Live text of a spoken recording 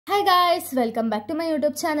Hi guys, welcome back to my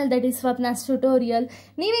YouTube channel that is Swapna's Tutorial.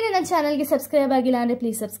 ನೀವು ನನ್ನ ಚಾನೆಲ್ಗೆ subscribe ಆಗಿಲ್ಲ ಅಂದ್ರೆ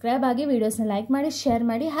ಪ್ಲೀಸ್ ಸಬ್ಸ್ಕ್ರೈಬ್ ಆಗಿ ವಿಡಿಯೋಸ್ನ ಲೈಕ್ ಮಾಡಿ ಶೇರ್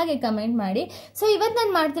ಮಾಡಿ ಹಾಗೆ ಕಮೆಂಟ್ ಮಾಡಿ. ಸೊ ಇವತ್ತು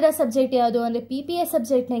ನಾನು ಮಾಡ್ತಿರೋ ಸಬ್ಜೆಕ್ಟ್ ಯಾವುದು ಅಂದ್ರೆ PPA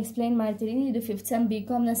ಸಬ್ಜೆಕ್ಟ್ನ ಎಕ್ಸ್ಪ್ಲೇನ್ ಮಾಡ್ತಿದ್ದೀನಿ. ಇದು 5th ಸೆಮ್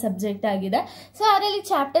Bcom ನ ಸಬ್ಜೆಕ್ಟ್ ಆಗಿದೆ. ಸೊ ಅದರಲ್ಲಿ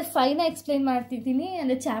ಚಾಪ್ಟರ್ 5 ನ ಎಕ್ಸ್ಪ್ಲೇನ್ ಮಾಡ್ತಿದ್ದೀನಿ.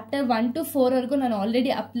 ಅಂದ್ರೆ ಚಾಪ್ಟರ್ 1 to 4 ವರೆಗೂ ನಾನು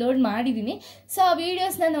ಆಲ್ರೆಡಿ ಅಪ್ಲೋಡ್ ಮಾಡಿದ್ದೀನಿ. ಸೊ ಆ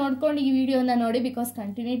ವಿಡಿಯೋಸ್ನ ನೋಡ್ಕೊಂಡು ಈ ವಿಡಿಯೋನ ನೋಡಿ ಬಿಕಾಸ್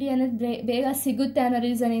ಕಂಟಿನ್ಯೂಟಿ ಅನ್ನೋದು ಬೇಗ ಸಿಗುತ್ತೆ ಅನ್ನೋ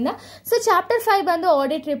ರೀಸನ್ ಇಂದ. ಸೊ ಚಾಪ್ಟರ್ 5 ಬಂದು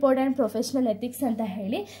audit report and professional ethics ಅಂತ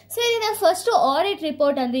ಹೇಳಿ. ಸೊ ಇದನ್ನ ಫಸ್ಟ್ ಆಡಿಟ್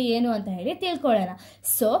ರಿಪೋರ್ಟ್ ಅಂದ್ರೆ ಏನು ಅಂತ ಹೇಳಿ ತಿಳ್ಕೊಳ್ಳೋಣ.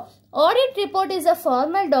 So audit report is a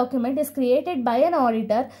formal document is created by an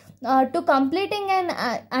auditor to completing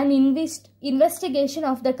an investigation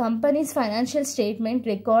of the company's financial statement,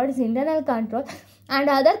 records, internal control and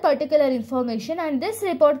other particular information, and this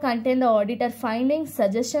report contain the auditor findings,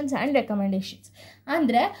 suggestions and recommendations.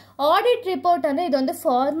 ಅಂದ್ರೆ audit report ಅಂದ್ರೆ ಇದೊಂದು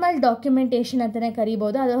formal documentation ಅಂತಾನೆ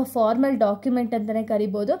ಕರಿಬಹುದು, ಅಥವಾ formal document ಅಂತಾನೆ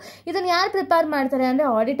ಕರಿಬಹುದು. ಇದನ್ನ ಯಾರು ಪ್ರಿಪೇರ್ ಮಾಡ್ತಾರೆ ಅಂದ್ರೆ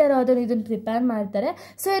ಆಡಿಟರ್ ಅದನ್ನು ಇದನ್ನ ಪ್ರಿಪೇರ್ ಮಾಡ್ತಾರೆ.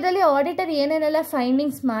 ಸೊ ಇದರಲ್ಲಿ ಆಡಿಟರ್ ಏನೇನೆಲ್ಲ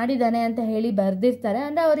ಫೈಂಡಿಂಗ್ಸ್ ಮಾಡಿದಾನೆ ಅಂತ ಹೇಳಿ ಬರ್ದಿರ್ತಾರೆ.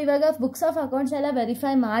 ಅಂದ್ರೆ ಅವ್ರು ಇವಾಗ ಬುಕ್ಸ್ ಆಫ್ ಅಕೌಂಟ್ಸ್ ಎಲ್ಲ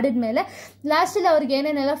ವೆರಿಫೈ ಮಾಡಿದ್ಮೇಲೆ ಲಾಸ್ಟ್ ಅಲ್ಲಿ ಅವ್ರಿಗೆ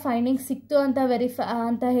ಏನೇನೆಲ್ಲ ಫೈಂಡಿಂಗ್ಸ್ ಸಿಕ್ತು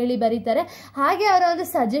ಅಂತ ಹೇಳಿ ಬರೀತಾರೆ. ಹಾಗೆ ಅವರ ಒಂದು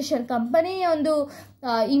ಸಜೆಷನ್, ಕಂಪನಿ ಒಂದು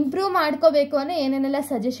ಇಂಪ್ರೂವ್ ಮಾಡ್ಕೋಬೇಕು ಅಂದ್ರೆ ಏನೇನೆಲ್ಲ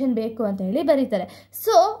ಸಜೆಷನ್ ಬೇಕು ಅಂತ ಹೇಳಿ ಬರೀತಾರೆ.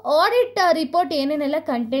 ಸೊ ಆಡಿಟ್ ರಿಪೋರ್ಟ್ ಏನೇನೆಲ್ಲ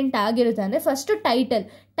ಕಂಟೆಂಟ್ ಆಗಿರುತ್ತೆ ಅಂದ್ರೆ ಫಸ್ಟ್ ಟೈಟಲ್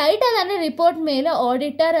ಅಂದ್ರೆ ರಿಪೋರ್ಟ್ ಮೇಲೆ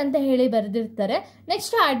ಆಡಿಟರ್ ಅಂತ ಹೇಳಿ ಬರೆದಿರ್ತಾರೆ.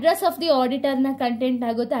 Next address of the ಆಡಿಟರ್ನ content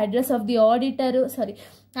ಆಗುತ್ತೆ. Address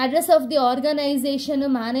of the organisation,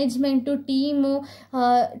 management, team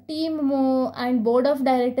and board of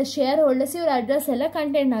directors, share holders, ಇವ್ರ ಅಡ್ರೆಸ್ ಎಲ್ಲ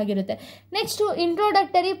ಕಂಟೆಂಟ್ ಆಗಿರುತ್ತೆ. ನೆಕ್ಸ್ಟು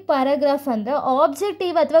ಇಂಟ್ರೊಡಕ್ಟರಿ ಪ್ಯಾರಾಗ್ರಾಫ್ ಅಂದರೆ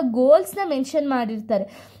ಆಬ್ಜೆಕ್ಟಿವ್ ಅಥವಾ ಗೋಲ್ಸ್ನ ಮೆನ್ಷನ್ ಮಾಡಿರ್ತಾರೆ.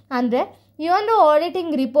 ಅಂದರೆ ಈ ಒಂದು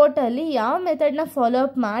ಆಡಿಟಿಂಗ್ ರಿಪೋರ್ಟಲ್ಲಿ ಯಾವ ಮೆಥಡ್ನ ಫಾಲೋ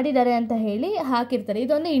ಅಪ್ ಮಾಡಿದ್ದಾರೆ ಅಂತ ಹೇಳಿ ಹಾಕಿರ್ತಾರೆ.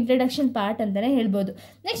 ಇದೊಂದು ಇಂಟ್ರಡಕ್ಷನ್ ಪಾರ್ಟ್ ಅಂತಲೇ ಹೇಳ್ಬೋದು.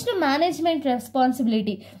 ನೆಕ್ಸ್ಟ್ ಮ್ಯಾನೇಜ್ಮೆಂಟ್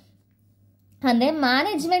ರೆಸ್ಪಾನ್ಸಿಬಿಲಿಟಿ ಅಂದರೆ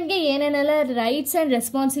ಮ್ಯಾನೇಜ್ಮೆಂಟ್ಗೆ ಏನೇನೆಲ್ಲ ರೈಟ್ಸ್ ಆ್ಯಂಡ್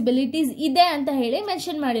ರೆಸ್ಪಾನ್ಸಿಬಿಲಿಟೀಸ್ ಇದೆ ಅಂತ ಹೇಳಿ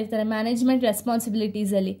ಮೆನ್ಷನ್ ಮಾಡಿರ್ತಾರೆ ಮ್ಯಾನೇಜ್ಮೆಂಟ್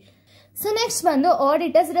ರೆಸ್ಪಾನ್ಸಿಬಿಲಿಟೀಸಲ್ಲಿ. ಸೊ ನೆಕ್ಸ್ಟ್ ಬಂದು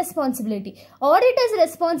ಆಡಿಟರ್ಸ್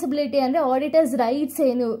ರೆಸ್ಪಾನ್ಸಿಬಿಲಿಟಿ ಅಂದರೆ ಆಡಿಟರ್ಸ್ ರೈಟ್ಸ್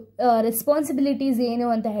ಏನು, ರೆಸ್ಪಾನ್ಸಿಬಿಲಿಟೀಸ್ ಏನು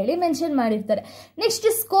ಅಂತ ಹೇಳಿ ಮೆನ್ಷನ್ ಮಾಡಿರ್ತಾರೆ. ನೆಕ್ಸ್ಟ್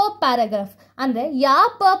ಸ್ಕೋಪ್ ಪ್ಯಾರಾಗ್ರಾಫ್ ಅಂದರೆ ಯಾವ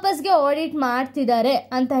ಪರ್ಪಸ್ಗೆ ಆಡಿಟ್ ಮಾಡ್ತಿದ್ದಾರೆ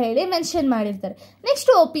ಅಂತ ಹೇಳಿ ಮೆನ್ಷನ್ ಮಾಡಿರ್ತಾರೆ.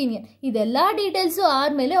 ನೆಕ್ಸ್ಟ್ ಒಪಿನಿಯನ್, ಇದೆಲ್ಲ ಡೀಟೇಲ್ಸು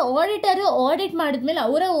ಆದಮೇಲೆ ಆಡಿಟರು ಆಡಿಟ್ ಮಾಡಿದ್ಮೇಲೆ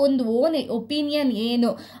ಅವರ ಒಂದು ಓನ್ ಒಪಿನಿಯನ್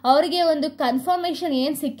ಏನು, ಅವರಿಗೆ ಒಂದು ಕನ್ಫರ್ಮೇಷನ್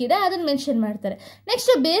ಏನು ಸಿಕ್ಕಿದೆ ಅದನ್ನು ಮೆನ್ಷನ್ ಮಾಡ್ತಾರೆ.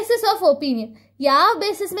 ನೆಕ್ಸ್ಟ್ ಬೇಸಿಸ್ ಆಫ್ ಒಪಿನಿಯನ್, ಯಾವ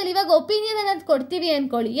ಬೇಸಿಸ್ ಮೇಲೆ, ಇವಾಗ ಒಪಿನಿಯನ್ ಅನ್ನೋದು ಕೊಡ್ತೀವಿ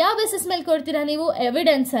ಅನ್ಕೊಳ್ಳಿ, ಯಾವ ಬೇಸಿಸ್ ಮೇಲೆ ಕೊಡ್ತೀರಾ ನೀವು,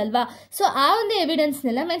 ಎವಿಡೆನ್ಸ್ ಅಲ್ವಾ. ಸೊ ಆ ಒಂದು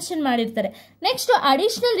ಎವಿಡೆನ್ಸ್ನೆಲ್ಲ ಮೆನ್ಷನ್ ಮಾಡಿರ್ತಾರೆ. ನೆಕ್ಸ್ಟ್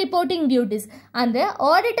ಅಡಿಷನಲ್ ರಿಪೋರ್ಟಿಂಗ್ ಡ್ಯೂಟೀಸ್ ಅಂದರೆ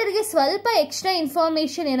ಆಡಿಟರ್ಗೆ ಸ್ವಲ್ಪ ಎಕ್ಸ್ಟ್ರಾ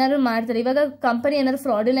ಇನ್ಫಾರ್ಮೇಷನ್ ಏನಾದ್ರು ಮಾಡ್ತಾರೆ. ಇವಾಗ ಕಂಪನಿ ಏನಾದ್ರು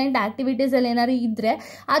ಫ್ರಾಡುಲೆಂಟ್ ಆಕ್ಟಿವಿಟೀಸ್ ಅಲ್ಲಿ ಏನಾದ್ರು ಇದ್ರೆ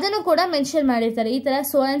ಅದನ್ನು ಕೂಡ ಮೆನ್ಷನ್ ಮಾಡಿರ್ತಾರೆ. ಈ ತರ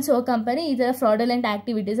ಸೋ ಅಂಡ್ ಸೋ ಕಂಪನಿ ಈ ತರ ಫ್ರಾಡುಲೆಂಟ್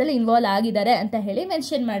ಆಕ್ಟಿವಿಟೀಸ್ ಅಲ್ಲಿ ಇನ್ವಾಲ್ವ್ ಆಗಿದ್ದಾರೆ ಅಂತ ಹೇಳಿ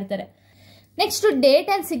ಮೆನ್ಷನ್ ಮಾಡ್ತಾರೆ. ನೆಕ್ಸ್ಟ್ ಡೇಟ್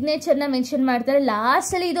ಆ್ಯಂಡ್ ಸಿಗ್ನೇಚರ್ನ ಮೆನ್ಷನ್ ಮಾಡ್ತಾರೆ.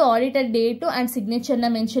 ಲಾಸ್ಟಲ್ಲಿ ಇದು ಆಡಿಟರ್ ಡೇಟು ಆ್ಯಂಡ್ ಸಿಗ್ನೇಚರ್ನ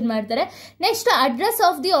ಮೆನ್ಷನ್ ಮಾಡ್ತಾರೆ. Next address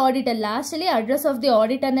of the auditor, ಲಾಸ್ಟಲ್ಲಿ ಅಡ್ರೆಸ್ ಆಫ್ ದಿ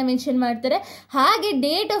ಆಡಿಟರ್ನ ಮೆನ್ಷನ್ ಮಾಡ್ತಾರೆ. ಹಾಗೆ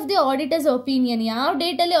date of the auditors opinion, ಯಾವ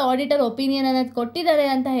ಡೇಟಲ್ಲಿ ಆಡಿಟರ್ ಒಪಿನಿಯನ್ ಅನ್ನೋದು ಕೊಟ್ಟಿದ್ದಾರೆ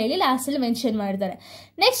ಅಂತ ಹೇಳಿ ಲಾಸ್ಟಲ್ಲಿ ಮೆನ್ಷನ್ ಮಾಡ್ತಾರೆ.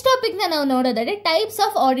 ನೆಕ್ಸ್ಟ್ ಟಾಪಿಕ್ನ ನಾವು ನೋಡೋದಾದ್ರೆ types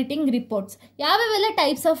of auditing reports. ಯಾವ್ಯಾವೆಲ್ಲ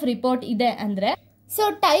types of report ಇದೆ ಅಂದರೆ, ಸೊ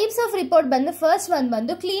ಟೈಪ್ಸ್ ಆಫ್ ರಿಪೋರ್ಟ್ ಬಂದು ಫಸ್ಟ್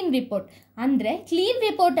ಬಂದು ಕ್ಲೀನ್ ರಿಪೋರ್ಟ್. ಅಂದರೆ ಕ್ಲೀನ್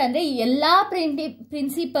ರಿಪೋರ್ಟ್ ಅಂದರೆ ಎಲ್ಲ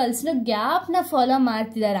ಪ್ರಿನ್ಸಿಪಲ್ಸ್ನು ಗ್ಯಾಪ್ನ ಫಾಲೋ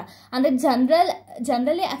ಮಾಡ್ತಿದಾರ, ಅಂದರೆ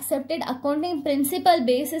generally accepted accounting principal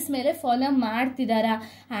basis ಮೇಲೆ ಫಾಲೋ ಮಾಡ್ತಿದಾರಾ,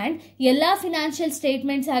 ಆ್ಯಂಡ್ ಎಲ್ಲ ಫಿನಾನ್ಷಿಯಲ್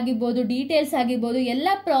ಸ್ಟೇಟ್ಮೆಂಟ್ಸ್ ಆಗಿರ್ಬೋದು, ಡೀಟೇಲ್ಸ್ ಆಗಿರ್ಬೋದು ಎಲ್ಲ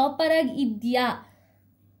ಪ್ರಾಪರಾಗಿ ಇದೆಯಾ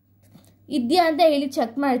ಅಂತ ಹೇಳಿ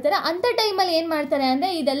ಚೆಕ್ ಮಾಡ್ತಾರೆ. ಅಂಥ ಟೈಮಲ್ಲಿ ಏನು ಮಾಡ್ತಾರೆ ಅಂದರೆ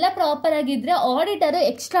ಇದೆಲ್ಲ ಪ್ರಾಪರ್ ಆಗಿದ್ರೆ ಆಡಿಟರು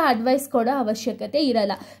ಎಕ್ಸ್ಟ್ರಾ ಅಡ್ವೈಸ್ ಕೊಡೋ ಅವಶ್ಯಕತೆ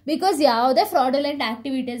ಇರಲ್ಲ, ಬಿಕಾಸ್ ಯಾವುದೇ ಫ್ರಾಡುಲೆಂಟ್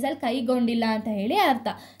ಆಕ್ಟಿವಿಟೀಸಲ್ಲಿ ಕೈಗೊಂಡಿಲ್ಲ ಅಂತ ಹೇಳಿ ಅರ್ಥ.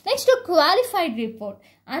 ನೆಕ್ಸ್ಟ್ ಕ್ವಾಲಿಫೈಡ್ ರಿಪೋರ್ಟ್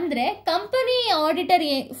ಅಂದರೆ ಕಂಪನಿ ಆಡಿಟರ್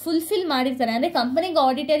ಫುಲ್ಫಿಲ್ ಮಾಡಿರ್ತಾರೆ. ಅಂದರೆ ಕಂಪನಿಗೆ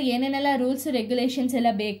ಆಡಿಟರ್ ಏನೇನೆಲ್ಲ ರೂಲ್ಸ್ ರೆಗ್ಯುಲೇಷನ್ಸ್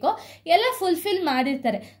ಎಲ್ಲ ಬೇಕೋ ಎಲ್ಲ ಫುಲ್ಫಿಲ್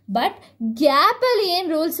ಮಾಡಿರ್ತಾರೆ. ಬಟ್ ಗ್ಯಾಪಲ್ಲಿ ಏನು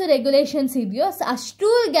ರೂಲ್ಸ್ ರೆಗ್ಯುಲೇಷನ್ಸ್ ಇದೆಯೋ ಅಷ್ಟು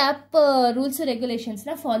ಗ್ಯಾಪ್ ರೂಲ್ಸ್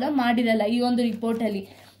ರೆಗ್ಯುಲೇಷನ್ಸ್ನ ಫಾಲೋ ಮಾಡಿರಲ್ಲ ಈ ಒಂದು ರಿಪೋರ್ಟಲ್ಲಿ.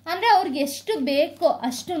 ಅಂದರೆ ಅವ್ರಿಗೆ ಎಷ್ಟು ಬೇಕೋ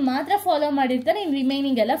ಅಷ್ಟು ಮಾತ್ರ ಫಾಲೋ ಮಾಡಿರ್ತಾರೆ, ಇನ್ನು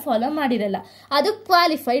ರಿಮೈನಿಂಗ್ ಎಲ್ಲ ಫಾಲೋ ಮಾಡಿರಲ್ಲ. ಅದು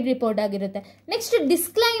ಕ್ವಾಲಿಫೈಡ್ ರಿಪೋರ್ಟ್ ಆಗಿರುತ್ತೆ. ನೆಕ್ಸ್ಟ್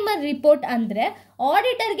ಡಿಸ್ಕ್ಲೈಮರ್ ರಿಪೋರ್ಟ್ ಅಂದರೆ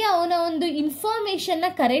ಆಡಿಟರ್ಗೆ ಅವನ ಒಂದು ಇನ್ಫಾರ್ಮೇಷನ್ನ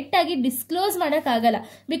ಕರೆಕ್ಟಾಗಿ ಡಿಸ್ಕ್ಲೋಸ್ ಮಾಡೋಕ್ಕಾಗಲ್ಲ,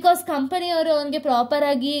 ಬಿಕಾಸ್ ಕಂಪನಿಯವರು ಅವನಿಗೆ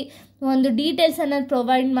ಪ್ರಾಪರಾಗಿ ಒಂದು ಡೀಟೇಲ್ಸ್ ಅನ್ನೋದು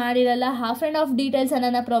ಪ್ರೊವೈಡ್ ಮಾಡಿರಲ್ಲ, ಹಾಫ್ ಆ್ಯಂಡ್ ಹಾಫ್ ಡೀಟೇಲ್ಸ್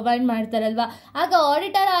ಅನ್ನೋದನ್ನ ಪ್ರೊವೈಡ್ ಮಾಡ್ತಾರಲ್ವಾ, ಆಗ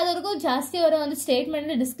ಆಡಿಟರ್ ಆದವ್ರಿಗೂ ಜಾಸ್ತಿ ಅವರ ಒಂದು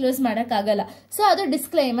ಸ್ಟೇಟ್ಮೆಂಟ್ನ ಡಿಸ್ಕ್ಲೋಸ್ ಮಾಡೋಕ್ಕಾಗಲ್ಲ. ಸೊ ಅದು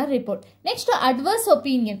disclaimer report. Next adverse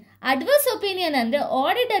opinion ಅಂದರೆ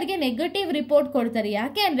ಆಡಿಟರ್ಗೆ ನೆಗೆಟಿವ್ ರಿಪೋರ್ಟ್ ಕೊಡ್ತಾರೆ.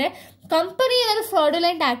 ಯಾಕೆ ಅಂದರೆ ಕಂಪನಿ ಏನಾದ್ರು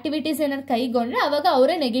ಫ್ರಾಡುಲೆಂಟ್ ಆಕ್ಟಿವಿಟೀಸ್ ಏನಾದ್ರು ಕೈಗೊಂಡ್ರೆ ಅವಾಗ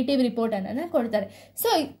ಅವರೇ ನೆಗೆಟಿವ್ ರಿಪೋರ್ಟ್ ಅನ್ನೋದನ್ನ ಕೊಡ್ತಾರೆ.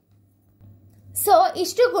 ಸೊ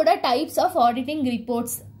ಇಷ್ಟು ಕೂಡ ಟೈಪ್ಸ್ ಆಫ್ ಆಡಿಟಿಂಗ್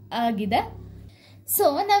ರಿಪೋರ್ಟ್ಸ್ ಆಗಿದೆ. ಸೊ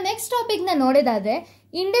ನಾವು ನೆಕ್ಸ್ಟ್ ಟಾಪಿಕ್ನ ನೋಡೋದಾದರೆ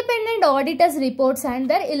independent auditors reports and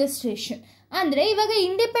there illustration. ಅಂದರೆ ಇವಾಗ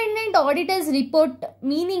ಇಂಡಿಪೆಂಡೆಂಟ್ ಆಡಿಟರ್ಸ್ ರಿಪೋರ್ಟ್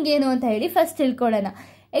ಮೀನಿಂಗ್ ಏನು ಅಂತ ಹೇಳಿ ಫಸ್ಟ್ ತಿಳ್ಕೊಳ್ಳೋಣ.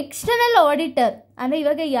 ಎಕ್ಸ್ಟರ್ನಲ್ ಆಡಿಟರ್ ಅಂದರೆ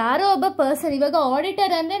ಇವಾಗ ಯಾರೋ ಒಬ್ಬ ಪರ್ಸನ್, ಇವಾಗ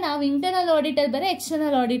ಆಡಿಟರ್ ಅಂದರೆ ನಾವು ಇಂಟರ್ನಲ್ ಆಡಿಟರ್ ಬೇರೆ,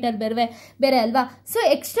 ಎಕ್ಸ್ಟರ್ನಲ್ ಆಡಿಟರ್ ಬೇರೆ ಅಲ್ವಾ. ಸೊ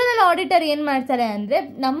ಎಕ್ಸ್ಟರ್ನಲ್ ಆಡಿಟರ್ ಏನು ಮಾಡ್ತಾರೆ ಅಂದರೆ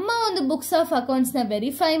ನಮ್ಮ ಒಂದು ಬುಕ್ಸ್ ಆಫ್ ಅಕೌಂಟ್ಸ್ನ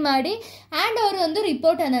ವೆರಿಫೈ ಮಾಡಿ ಆ್ಯಂಡ್ ಅವರು ಒಂದು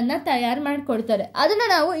ರಿಪೋರ್ಟನ್ನು ತಯಾರು ಮಾಡಿಕೊಡ್ತಾರೆ. ಅದನ್ನು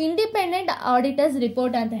ನಾವು ಇಂಡಿಪೆಂಡೆಂಟ್ ಆಡಿಟರ್ಸ್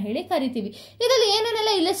ರಿಪೋರ್ಟ್ ಅಂತ ಹೇಳಿ ಕರಿತೀವಿ. ಇದರಲ್ಲಿ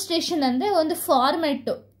ಏನೇನೆಲ್ಲ ಇಲಸ್ಟ್ರೇಷನ್ ಅಂದರೆ ಒಂದು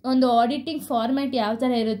ಫಾರ್ಮೆಟ್ಟು, ಒಂದು ಆಡಿಟಿಂಗ್ ಫಾರ್ಮ್ಯಾಟ್ ಯಾವ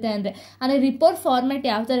ಥರ ಇರುತ್ತೆ ಅಂದರೆ ರಿಪೋರ್ಟ್ ಫಾರ್ಮ್ಯಾಟ್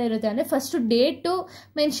ಯಾವ ಥರ ಇರುತ್ತೆ ಅಂದರೆ ಫಸ್ಟು ಡೇಟು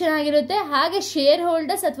ಮೆನ್ಷನ್ ಆಗಿರುತ್ತೆ, ಹಾಗೆ ಶೇರ್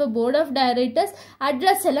ಹೋಲ್ಡರ್ಸ್ ಅಥವಾ ಬೋರ್ಡ್ ಆಫ್ ಡೈರೆಕ್ಟರ್ಸ್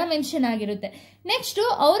ಅಡ್ರೆಸ್ ಎಲ್ಲ ಮೆನ್ಷನ್ ಆಗಿರುತ್ತೆ. ನೆಕ್ಸ್ಟು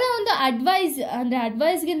ಅವರ ಒಂದು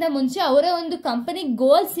ಅಡ್ವೈಸ್ಗಿಂತ ಮುಂಚೆ ಅವರ ಒಂದು ಕಂಪನಿ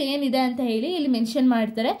ಗೋಲ್ಸ್ ಏನಿದೆ ಅಂತ ಹೇಳಿ ಇಲ್ಲಿ ಮೆನ್ಷನ್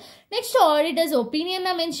ಮಾಡ್ತಾರೆ. ನೆಕ್ಸ್ಟ್ ಆಡಿಟರ್ಸ್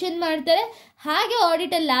ಒಪಿನಿಯನ್ನ ಮೆನ್ಷನ್ ಮಾಡ್ತಾರೆ, ಹಾಗೆ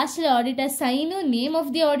ಆಡಿಟರ್ ಲಾಸ್ಟಲ್ಲಿ auditor sign, name of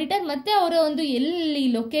the auditor ಮತ್ತು ಅವರ ಒಂದು ಎಲ್ಲಿ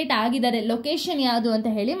ಲೊಕೇಟ್ ಆಗಿದ್ದಾರೆ, ಲೊಕೇಶನ್ ಯಾವುದು ಅಂತ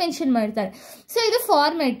ಹೇಳಿ ಮೆನ್ಷನ್ ಮಾಡ್ತಾರೆ. ಸೊ ಇದು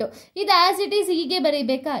ಫಾರ್ಮೆಟು. ಇದು ಆ್ಯಸ್ ಇಟ್ ಈಸ್ ಹೀಗೆ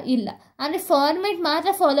ಬರೀಬೇಕಾ? ಇಲ್ಲ, ಅಂದರೆ ಫಾರ್ಮೆಟ್ ಮಾತ್ರ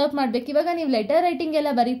ಫಾಲೋ ಅಪ್ ಮಾಡಬೇಕು. ಇವಾಗ ನೀವು ಲೆಟರ್ ರೈಟಿಂಗ್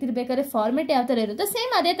ಎಲ್ಲ ಬರೀತಿರ್ಬೇಕಾದ್ರೆ ಫಾರ್ಮೆಟ್ ಯಾವ ಥರ ಇರುತ್ತೋ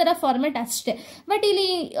ಸೇಮ್ ಅದೇ ಥರ ಫಾರ್ಮೆಟ್ ಅಷ್ಟೇ. ಬಟ್ ಇಲ್ಲಿ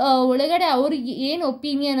ಒಳಗಡೆ ಅವ್ರಿಗೆ ಏನು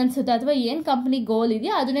ಒಪಿನಿಯನ್ ಅನಿಸುತ್ತೋ ಅಥವಾ ಏನು ಕಂಪ್ನಿ ಗೋಲ್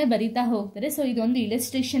ಇದೆಯೋ ಅದನ್ನೇ ಬರೀತಾ ಹೋಗ್ತಾರೆ. ಸೊ ಇದೊಂದು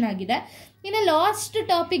ಇಲಸ್ಟ್ರೇಷನ್ ಆಗಿದೆ. ಇನ್ನು ಲಾಸ್ಟ್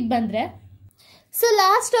ಟಾಪಿಕ್ ಬಂದರೆ, ಸೊ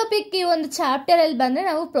ಲಾಸ್ಟ್ ಟಾಪಿಕ್ ಈ ಒಂದು ಚಾಪ್ಟರಲ್ಲಿ ಬಂದರೆ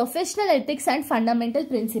ನಾವು professional ethics and fundamental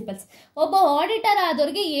principles. ಒಬ್ಬ ಆಡಿಟರ್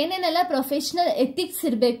ಆದವ್ರಿಗೆ ಏನೇನೆಲ್ಲ ಪ್ರೊಫೆಷ್ನಲ್ ಎಥಿಕ್ಸ್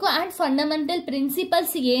ಇರಬೇಕು ಆ್ಯಂಡ್ ಫಂಡಮೆಂಟಲ್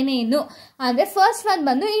ಪ್ರಿನ್ಸಿಪಲ್ಸ್ ಏನೇನು ಅಂದರೆ ಫಸ್ಟ್ ಒನ್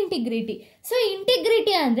ಬಂದು ಇಂಟಿಗ್ರಿಟಿ. ಸೊ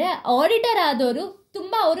ಇಂಟಿಗ್ರಿಟಿ ಅಂದರೆ ಆಡಿಟರ್ ಆದವರು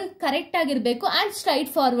ತುಂಬ ಅವರು ಕರೆಕ್ಟ್ ಆಗಿರಬೇಕು ಆ್ಯಂಡ್ ಸ್ಟ್ರೈಟ್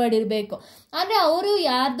ಫಾರ್ವರ್ಡ್ ಇರಬೇಕು. ಅಂದರೆ ಅವರು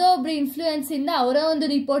ಯಾರ್ದೋ ಒಬ್ರು ಇನ್ಫ್ಲೂಯೆನ್ಸಿಂದ ಅವರ ಒಂದು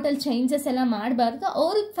ರಿಪೋರ್ಟಲ್ಲಿ ಚೇಂಜಸ್ ಎಲ್ಲ ಮಾಡಬಾರ್ದು,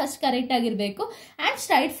 ಅವರು ಫಸ್ಟ್ ಕರೆಕ್ಟ್ ಆಗಿರಬೇಕು ಆ್ಯಂಡ್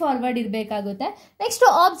ಸ್ಟ್ರೈಟ್ ಫಾರ್ವರ್ಡ್ ಇರಬೇಕಾಗುತ್ತೆ. ನೆಕ್ಸ್ಟು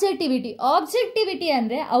ಆಬ್ಜೆಕ್ಟಿವಿಟಿ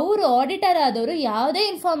ಅಂದರೆ ಅವರು ಆಡಿಟರ್ ಆದವರು ಯಾವುದೇ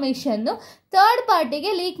ಇನ್ಫಾರ್ಮೇಷನ್ನು ಥರ್ಡ್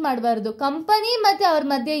ಪಾರ್ಟಿಗೆ ಲೀಕ್ ಮಾಡಬಾರ್ದು. ಕಂಪನಿ ಮತ್ತು ಅವ್ರ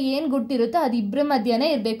ಮಧ್ಯೆ ಏನು ಗುಟ್ಟಿರುತ್ತೋ ಅದು ಇಬ್ಬರ ಮಧ್ಯೆನೇ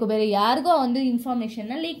ಇರಬೇಕು, ಬೇರೆ ಯಾರಿಗೂ ಒಂದು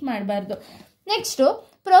ಇನ್ಫಾರ್ಮೇಷನ್ನ ಲೀಕ್ ಮಾಡಬಾರ್ದು. Next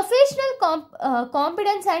professional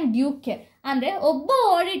ಕಾಂಪಿಡೆನ್ಸ್ and due care ಅಂದರೆ ಒಬ್ಬ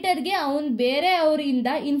ಆಡಿಟರ್ಗೆ ಅವನು ಬೇರೆ ಅವರಿಂದ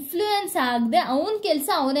ಇನ್ಫ್ಲೂಯೆನ್ಸ್ ಆಗದೆ ಅವನ ಕೆಲಸ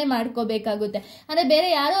ಅವನೇ ಮಾಡ್ಕೋಬೇಕಾಗುತ್ತೆ. ಅಂದರೆ ಬೇರೆ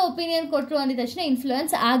ಯಾರೋ ಒಪಿನಿಯನ್ ಕೊಟ್ಟರು ಅಂದಿದ ತಕ್ಷಣ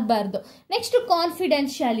ಇನ್ಫ್ಲೂಯೆನ್ಸ್ ಆಗಬಾರ್ದು. ನೆಕ್ಸ್ಟು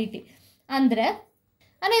ಕಾನ್ಫಿಡೆನ್ಷಿಯಾಲಿಟಿ ಅಂದರೆ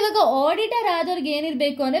ಇವಾಗ ಆಡಿಟರ್ ಆದವ್ರಿಗೆ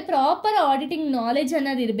ಏನಿರಬೇಕು ಅಂದರೆ ಪ್ರಾಪರ್ ಆಡಿಟಿಂಗ್ ನಾಲೆಜ್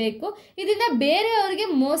ಅನ್ನೋದು ಇರಬೇಕು. ಇದರಿಂದ ಬೇರೆಯವ್ರಿಗೆ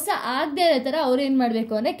ಮೋಸ ಆಗದೆ ಇರೋ ಥರ ಅವ್ರು ಏನು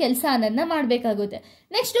ಮಾಡಬೇಕು ಅಂದರೆ ಕೆಲಸ ಅನ್ನೋದನ್ನ ಮಾಡಬೇಕಾಗುತ್ತೆ.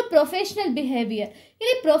 Next professional behaviour.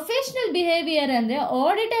 ಇಲ್ಲಿ ಪ್ರೊಫೆಷ್ನಲ್ ಬಿಹೇವಿಯರ್ ಅಂದರೆ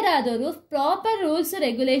ಆಡಿಟರ್ ಆದವರು ಪ್ರಾಪರ್ ರೂಲ್ಸು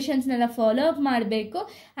ರೆಗ್ಯುಲೇಷನ್ಸ್ನೆಲ್ಲ ಫಾಲೋ ಅಪ್ ಮಾಡಬೇಕು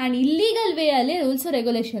and illegal ವೇಯಲ್ಲಿ rules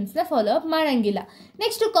ರೆಗ್ಯುಲೇಷನ್ಸ್ನ follow up ಮಾಡೋಂಗಿಲ್ಲ.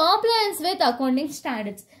 Next compliance with accounting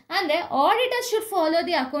standards ಅಂದರೆ auditor should follow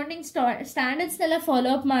the accounting ಸ್ಟ್ಯಾಂಡರ್ಡ್ಸ್ನೆಲ್ಲ follow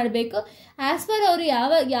up ಮಾಡಬೇಕು. ಆ್ಯಸ್ ಪರ್ ಅವರು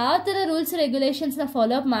ಯಾವ ಥರ ರೂಲ್ಸ್ ರೆಗ್ಯುಲೇಷನ್ಸ್ನ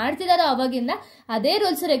ಫಾಲೋ ಅಪ್ ಮಾಡ್ತಿದ್ದಾರೋ ಅವಾಗಿಂದ ಅದೇ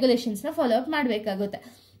ರೂಲ್ಸ್ ರೆಗ್ಯುಲೇಷನ್ಸ್ನ ಫಾಲೋ ಅಪ್ ಮಾಡಬೇಕಾಗುತ್ತೆ.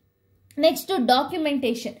 ನೆಕ್ಸ್ಟು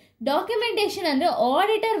ಡಾಕ್ಯುಮೆಂಟೇಷನ್ ಅಂದರೆ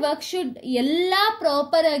ಆಡಿಟರ್ ವರ್ಕ್ ಶುಡ್ ಎಲ್ಲ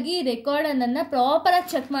ಪ್ರಾಪರಾಗಿ ರೆಕಾರ್ಡನ್ನು ಪ್ರಾಪರಾಗಿ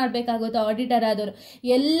ಚೆಕ್ ಮಾಡಬೇಕಾಗುತ್ತೆ. ಆಡಿಟರ್ ಆದವರು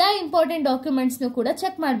ಎಲ್ಲ ಇಂಪಾರ್ಟೆಂಟ್ ಡಾಕ್ಯುಮೆಂಟ್ಸ್ನು ಕೂಡ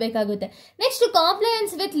ಚೆಕ್ ಮಾಡಬೇಕಾಗುತ್ತೆ. Next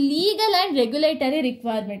compliance with legal and regulatory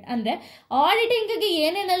requirement ಅಂದರೆ ಆಡಿಟಿಂಗ್ಗೆ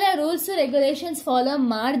ಏನೇನೆಲ್ಲ ರೂಲ್ಸ್ ರೆಗ್ಯುಲೇಷನ್ಸ್ ಫಾಲೋ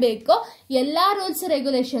ಮಾಡಬೇಕೋ ಎಲ್ಲ ರೂಲ್ಸ್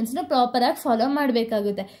ರೆಗ್ಯುಲೇಷನ್ಸ್ನು ಪ್ರಾಪರಾಗಿ ಫಾಲೋ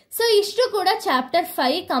ಮಾಡಬೇಕಾಗುತ್ತೆ. ಸೊ ಇಷ್ಟು ಕೂಡ ಚಾಪ್ಟರ್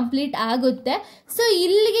 5 ಕಂಪ್ಲೀಟ್ ಆಗುತ್ತೆ. ಸೊ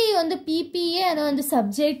ಇಲ್ಲಿಗೆ ಈ ಒಂದು PPA ಅನ್ನೋ ಒಂದು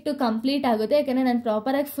ಸಬ್ಜೆಕ್ಟು ಕಂಪ್ಲೀಟ್ ಆಗುತ್ತೆ. ಯಾಕಂದರೆ ನಾನು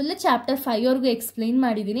ಪ್ರಾಪರಾಗಿ ಫುಲ್ ಚಾಪ್ಟರ್ 5ವರೆಗೂ ಎಕ್ಸ್ಪ್ಲೈನ್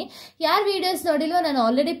ಮಾಡಿದ್ದೀನಿ. ಯಾರು ವೀಡಿಯೋಸ್ ನೋಡಿಲ್ವೋ ನಾನು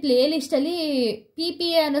ಆಲ್ರೆಡಿ ಪ್ಲೇ ಲಿಸ್ಟಲ್ಲಿ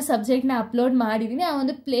PPA ಅನ್ನೋ ಸಬ್ಜೆಕ್ಟ್ನ ಅಪ್ಲೋಡ್ ಮಾಡಿದ್ದೀನಿ. ಆ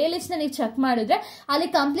ಒಂದು ಪ್ಲೇ ಲಿಸ್ಟ್ನ ನೀವು ಚೆಕ್ ಮಾಡಿದ್ರೆ ಅಲ್ಲಿ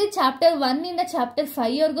complete chapter 1ಇಂದ chapter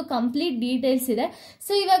 5ವರೆಗೂ complete details ಇದೆ.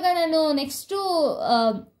 ಸೊ ಇವಾಗ ನಾನು ನೆಕ್ಸ್ಟು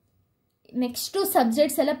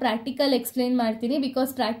ಸಬ್ಜೆಕ್ಟ್ಸ್ ಎಲ್ಲ ಪ್ರಾಕ್ಟಿಕಲ್ ಎಕ್ಸ್ಪ್ಲೈನ್ ಮಾಡ್ತೀನಿ.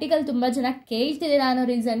 ಬಿಕಾಸ್ ಪ್ರಾಕ್ಟಿಕಲ್ ತುಂಬ ಜನ ಕೇಳ್ತಿದ್ದೀರಾ ಅನ್ನೋ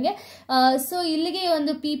ರೀಸನ್ಗೆ. ಸೊ ಇಲ್ಲಿಗೆ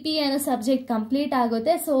ಒಂದು PPA ಅನ್ನೋ ಸಬ್ಜೆಕ್ಟ್ ಕಂಪ್ಲೀಟ್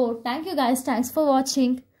ಆಗುತ್ತೆ. So thank you guys, thanks for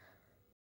watching.